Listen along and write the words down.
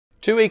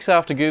2 weeks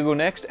after Google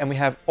Next, and we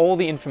have all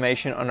the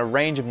information on a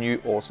range of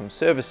new awesome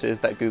services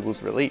that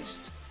Google's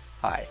released.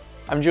 Hi,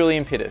 I'm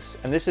Julian Pittis,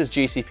 and this is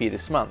GCP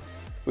This Month,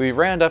 where we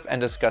round up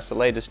and discuss the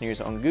latest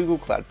news on Google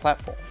Cloud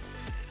Platform.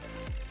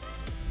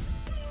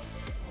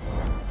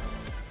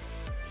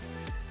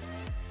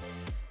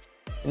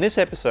 In this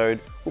episode,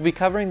 we'll be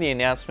covering the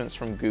announcements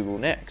from Google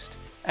Next,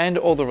 and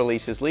all the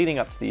releases leading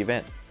up to the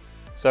event.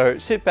 So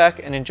sit back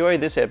and enjoy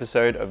this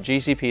episode of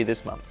GCP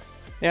This Month.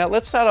 Now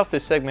let's start off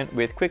this segment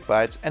with Quick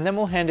Bites, and then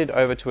we'll hand it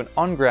over to an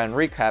on-ground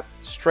recap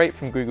straight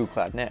from Google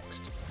Cloud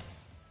Next.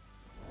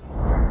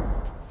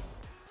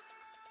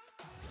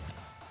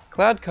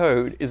 Cloud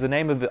Code is the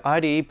name of the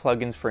IDE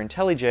plugins for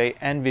IntelliJ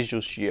and Visual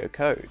Studio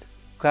Code.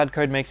 Cloud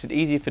Code makes it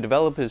easy for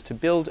developers to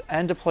build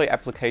and deploy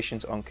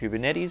applications on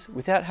Kubernetes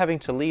without having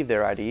to leave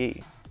their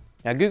IDE.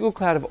 Now Google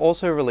Cloud have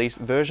also released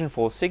version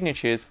 4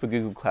 signatures for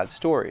Google Cloud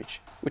Storage,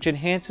 which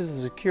enhances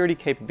the security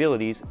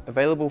capabilities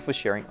available for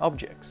sharing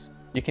objects.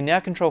 You can now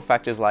control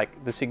factors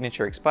like the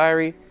signature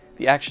expiry,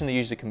 the action the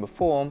user can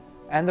perform,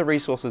 and the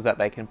resources that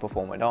they can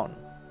perform it on.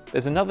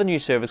 There's another new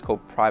service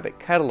called Private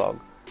Catalog,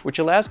 which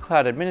allows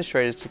cloud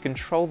administrators to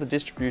control the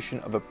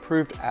distribution of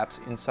approved apps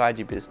inside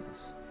your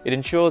business. It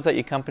ensures that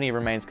your company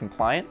remains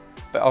compliant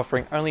by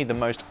offering only the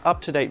most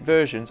up-to-date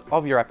versions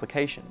of your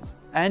applications,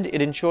 and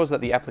it ensures that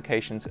the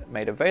applications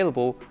made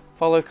available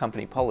follow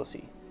company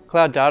policy.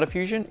 Cloud Data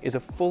Fusion is a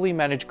fully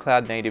managed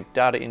cloud-native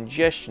data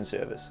ingestion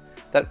service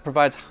that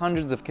provides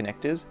hundreds of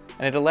connectors,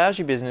 and it allows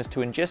your business to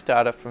ingest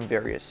data from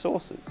various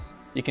sources.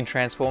 You can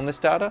transform this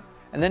data,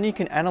 and then you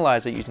can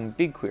analyze it using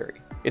BigQuery.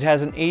 It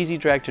has an easy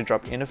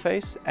drag-to-drop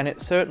interface, and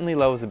it certainly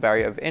lowers the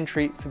barrier of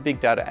entry for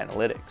big data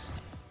analytics.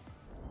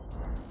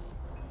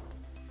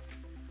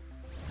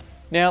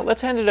 Now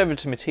let's hand it over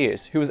to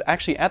Matthias, who was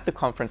actually at the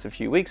conference a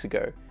few weeks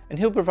ago, and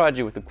he'll provide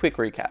you with a quick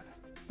recap.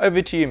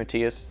 Over to you,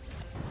 Matthias.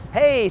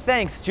 Hey,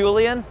 thanks,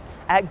 Julian.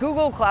 At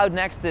Google Cloud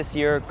Next this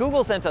year,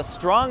 Google sent a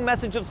strong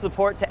message of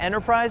support to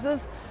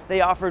enterprises. They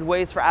offered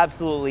ways for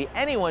absolutely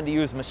anyone to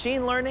use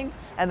machine learning,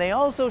 and they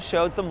also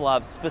showed some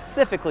love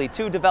specifically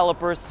to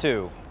developers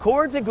too.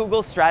 Core to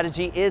Google's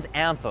strategy is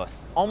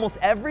Anthos. Almost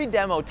every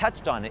demo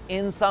touched on it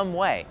in some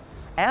way.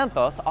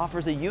 Anthos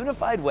offers a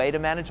unified way to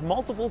manage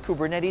multiple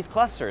Kubernetes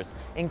clusters,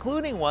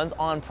 including ones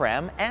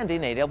on-prem and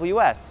in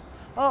AWS.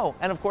 Oh,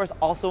 and of course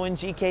also in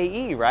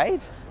GKE,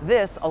 right?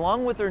 This,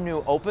 along with their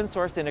new open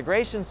source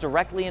integrations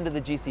directly into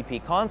the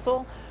GCP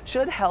console,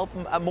 should help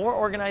more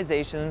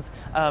organizations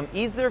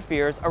ease their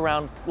fears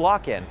around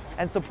lock-in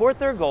and support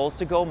their goals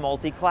to go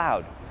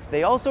multi-cloud.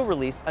 They also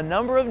released a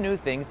number of new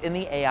things in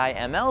the AI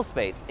ML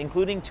space,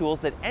 including tools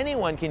that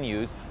anyone can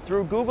use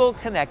through Google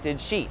Connected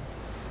Sheets.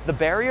 The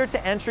barrier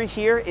to entry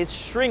here is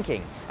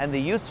shrinking, and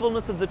the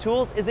usefulness of the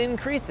tools is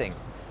increasing.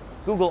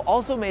 Google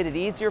also made it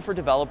easier for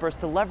developers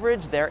to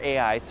leverage their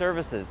AI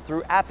services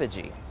through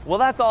Apigee. Well,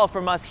 that's all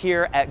from us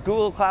here at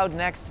Google Cloud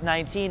Next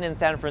 19 in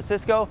San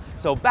Francisco,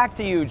 so back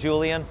to you,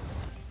 Julian.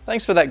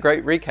 Thanks for that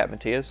great recap,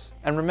 Matthias,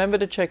 and remember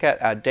to check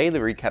out our daily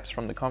recaps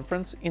from the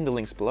conference in the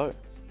links below.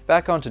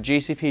 Back onto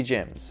GCP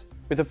Gems,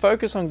 with a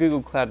focus on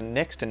Google Cloud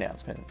Next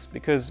announcements,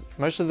 because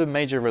most of the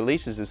major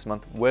releases this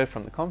month were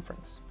from the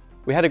conference.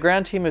 We had a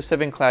ground team of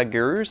 7 cloud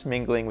gurus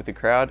mingling with the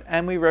crowd,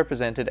 and we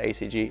represented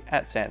ACG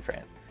at San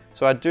Fran,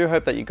 so I do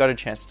hope that you got a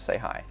chance to say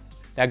hi.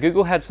 Now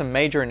Google had some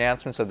major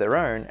announcements of their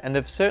own, and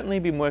they've certainly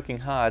been working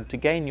hard to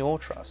gain your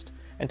trust,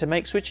 and to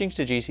make switching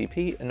to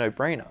GCP a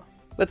no-brainer.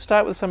 Let's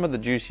start with some of the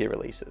juicier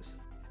releases.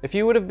 If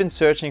you would have been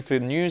searching for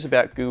news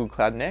about Google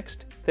Cloud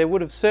Next, there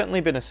would have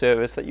certainly been a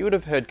service that you would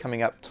have heard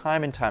coming up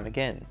time and time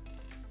again.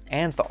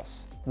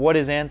 Anthos. What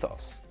is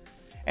Anthos?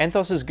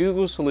 Anthos is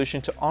Google's solution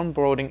to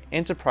onboarding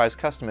enterprise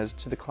customers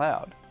to the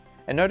cloud.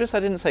 And notice I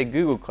didn't say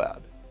Google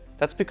Cloud.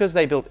 That's because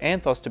they built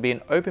Anthos to be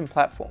an open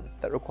platform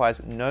that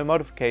requires no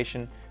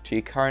modification to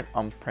your current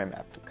on-prem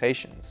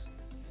applications.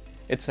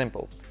 It's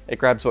simple. It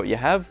grabs what you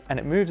have and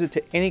it moves it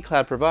to any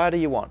cloud provider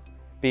you want,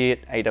 be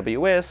it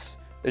AWS,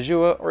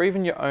 Azure, or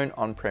even your own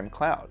on-prem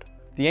cloud.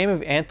 The aim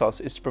of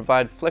Anthos is to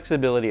provide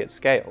flexibility at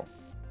scale.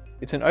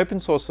 It's an open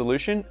source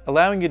solution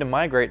allowing you to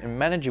migrate and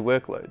manage your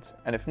workloads,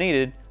 and if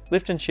needed,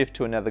 lift and shift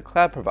to another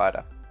cloud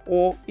provider,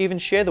 or even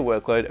share the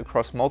workload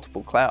across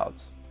multiple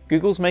clouds.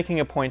 Google's making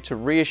a point to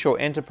reassure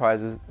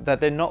enterprises that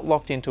they're not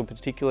locked into a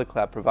particular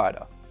cloud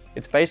provider.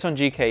 It's based on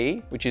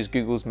GKE, which is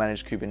Google's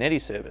managed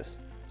Kubernetes service,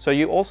 so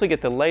you also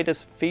get the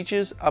latest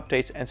features,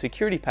 updates, and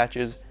security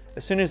patches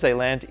as soon as they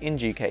land in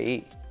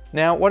GKE.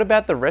 Now, what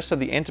about the rest of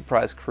the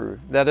enterprise crew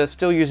that are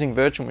still using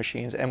virtual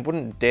machines and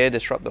wouldn't dare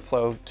disrupt the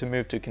flow to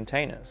move to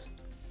containers?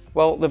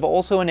 Well, they've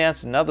also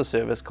announced another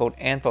service called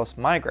Anthos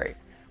Migrate,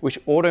 which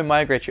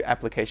auto-migrates your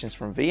applications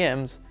from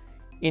VMs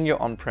in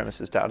your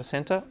on-premises data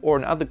center or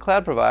another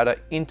cloud provider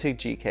into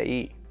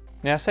GKE.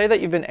 Now say that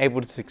you've been able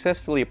to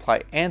successfully apply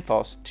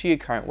Anthos to your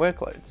current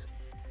workloads.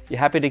 You're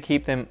happy to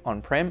keep them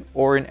on-prem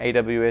or in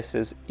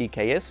AWS's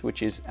EKS,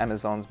 which is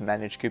Amazon's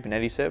managed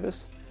Kubernetes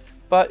service,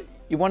 but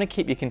you want to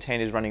keep your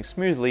containers running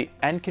smoothly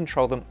and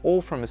control them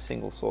all from a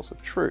single source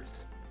of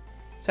truth.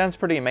 Sounds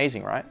pretty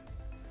amazing, right?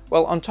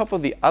 Well, on top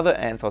of the other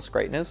Anthos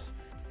greatness,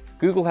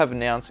 Google have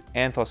announced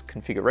Anthos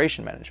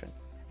Configuration Management.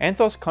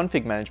 Anthos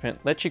Config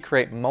Management lets you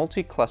create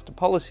multi-cluster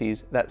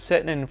policies that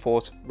set and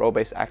enforce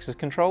role-based access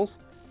controls,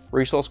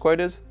 resource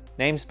quotas,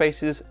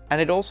 namespaces, and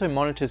it also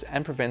monitors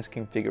and prevents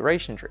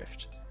configuration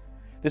drift.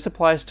 This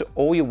applies to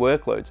all your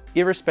workloads,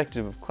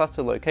 irrespective of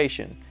cluster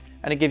location,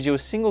 and it gives you a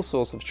single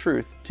source of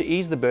truth to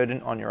ease the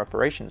burden on your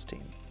operations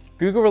team.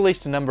 Google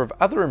released a number of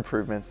other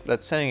improvements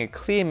that's sending a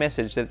clear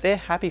message that they're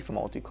happy for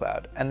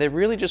multi-cloud, and they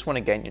really just want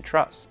to gain your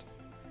trust.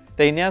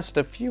 They announced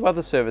a few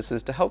other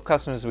services to help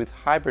customers with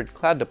hybrid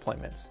cloud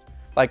deployments,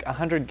 like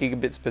 100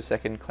 gigabits per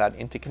second cloud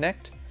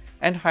interconnect,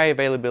 and high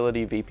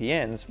availability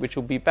VPNs, which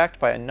will be backed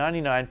by a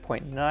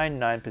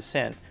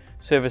 99.99%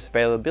 service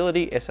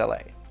availability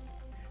SLA.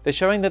 They're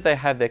showing that they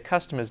have their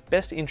customers'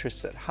 best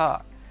interests at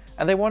heart,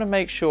 and they want to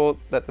make sure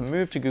that the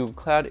move to Google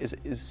Cloud is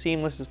as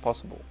seamless as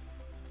possible.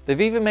 They've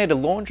even made a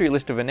laundry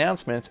list of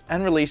announcements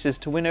and releases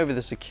to win over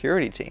the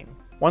security team.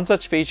 One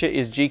such feature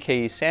is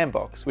GKE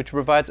Sandbox, which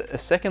provides a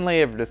second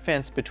layer of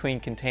defense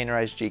between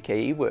containerized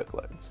GKE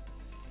workloads.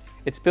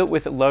 It's built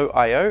with low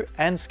I/O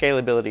and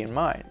scalability in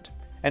mind,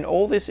 and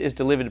all this is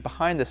delivered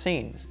behind the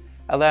scenes,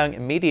 allowing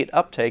immediate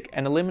uptake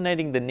and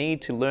eliminating the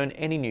need to learn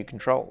any new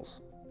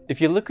controls.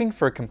 If you're looking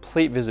for a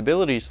complete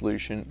visibility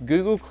solution,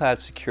 Google Cloud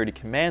Security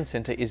Command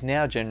Center is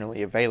now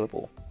generally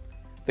available.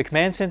 The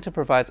Command Center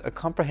provides a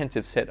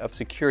comprehensive set of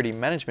security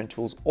management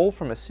tools all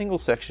from a single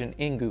section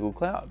in Google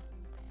Cloud.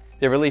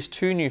 They released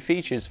two new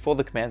features for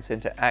the Command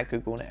Center at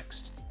Google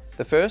Next.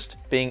 The first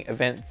being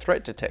Event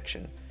Threat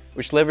Detection,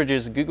 which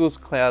leverages Google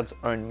Cloud's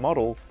own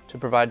model to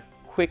provide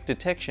quick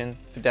detection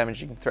for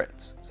damaging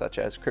threats, such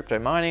as crypto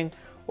mining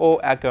or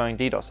outgoing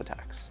DDoS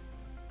attacks.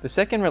 The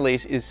second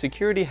release is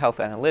Security Health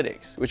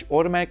Analytics, which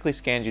automatically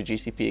scans your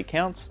GCP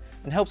accounts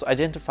and helps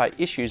identify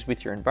issues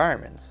with your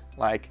environments,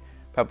 like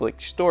public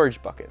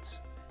storage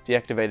buckets,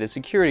 deactivated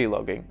security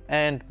logging,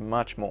 and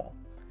much more.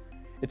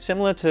 It's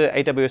similar to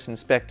AWS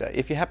Inspector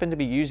if you happen to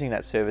be using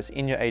that service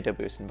in your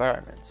AWS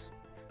environments.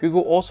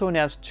 Google also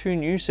announced two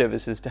new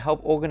services to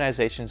help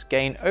organizations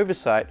gain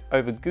oversight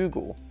over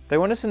Google. They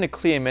want to send a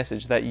clear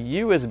message that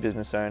you as a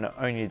business owner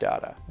own your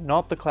data,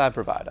 not the cloud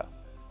provider.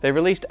 They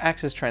released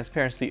Access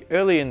Transparency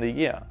early in the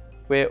year,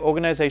 where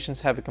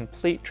organizations have a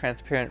complete,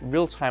 transparent,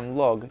 real-time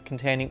log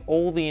containing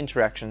all the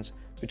interactions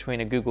between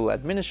a Google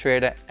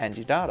administrator and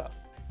your data.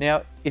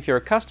 Now, if you're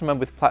a customer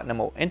with Platinum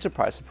or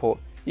Enterprise support,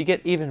 you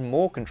get even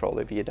more control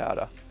over your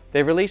data.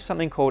 They released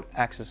something called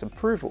Access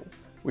Approval,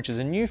 which is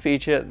a new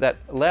feature that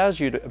allows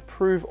you to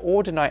approve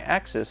or deny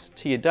access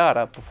to your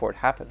data before it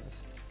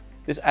happens.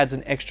 This adds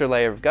an extra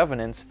layer of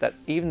governance that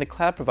even the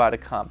cloud provider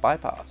can't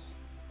bypass.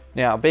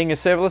 Now, being a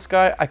serverless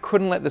guy, I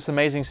couldn't let this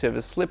amazing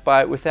service slip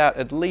by without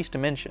at least a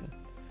mention.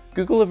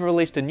 Google have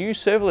released a new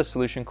serverless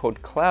solution called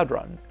Cloud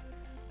Run.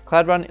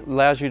 Cloud Run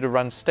allows you to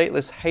run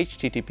stateless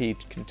HTTP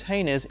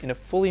containers in a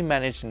fully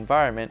managed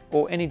environment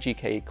or any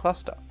GKE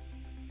cluster.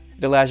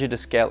 It allows you to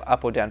scale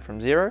up or down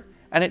from 0,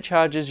 and it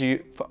charges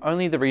you for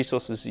only the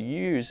resources you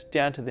use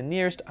down to the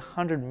nearest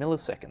 100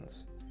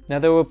 milliseconds. Now,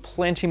 there were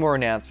plenty more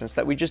announcements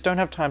that we just don't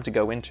have time to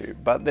go into,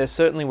 but they're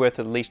certainly worth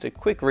at least a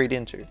quick read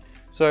into,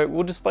 so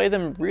we'll display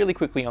them really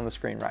quickly on the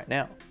screen right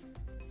now.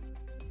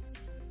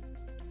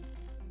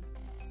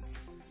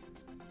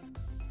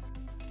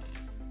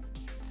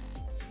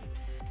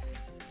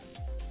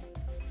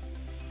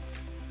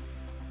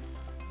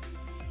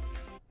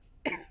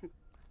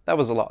 That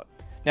was a lot.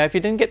 Now, if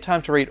you didn't get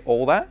time to read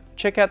all that,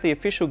 check out the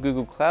official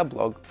Google Cloud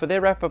blog for their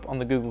wrap-up on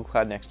the Google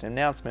Cloud Next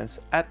announcements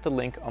at the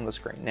link on the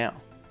screen now.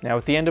 Now,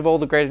 at the end of all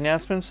the great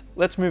announcements,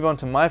 let's move on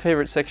to my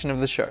favorite section of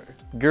the show,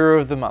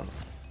 Guru of the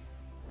Month.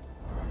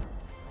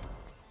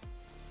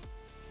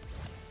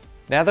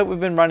 Now that we've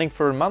been running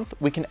for a month,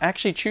 we can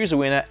actually choose a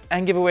winner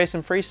and give away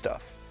some free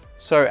stuff.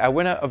 So our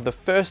winner of the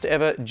first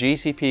ever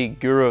GCP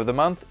Guru of the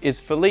Month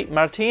is Philippe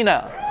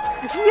Martina.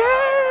 Yay!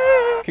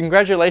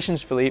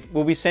 Congratulations, Philippe.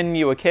 We'll be sending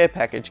you a care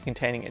package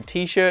containing a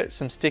t-shirt,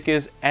 some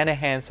stickers, and a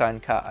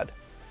hand-signed card.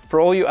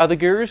 For all you other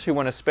gurus who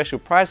want a special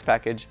prize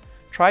package,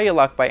 try your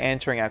luck by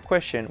answering our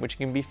question, which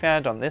can be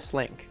found on this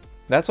link.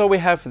 That's all we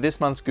have for this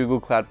month's Google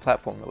Cloud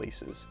Platform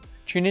releases.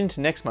 Tune in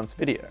to next month's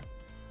video.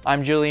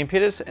 I'm Julian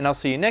Pittis, and I'll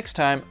see you next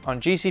time on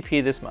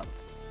GCP This Month.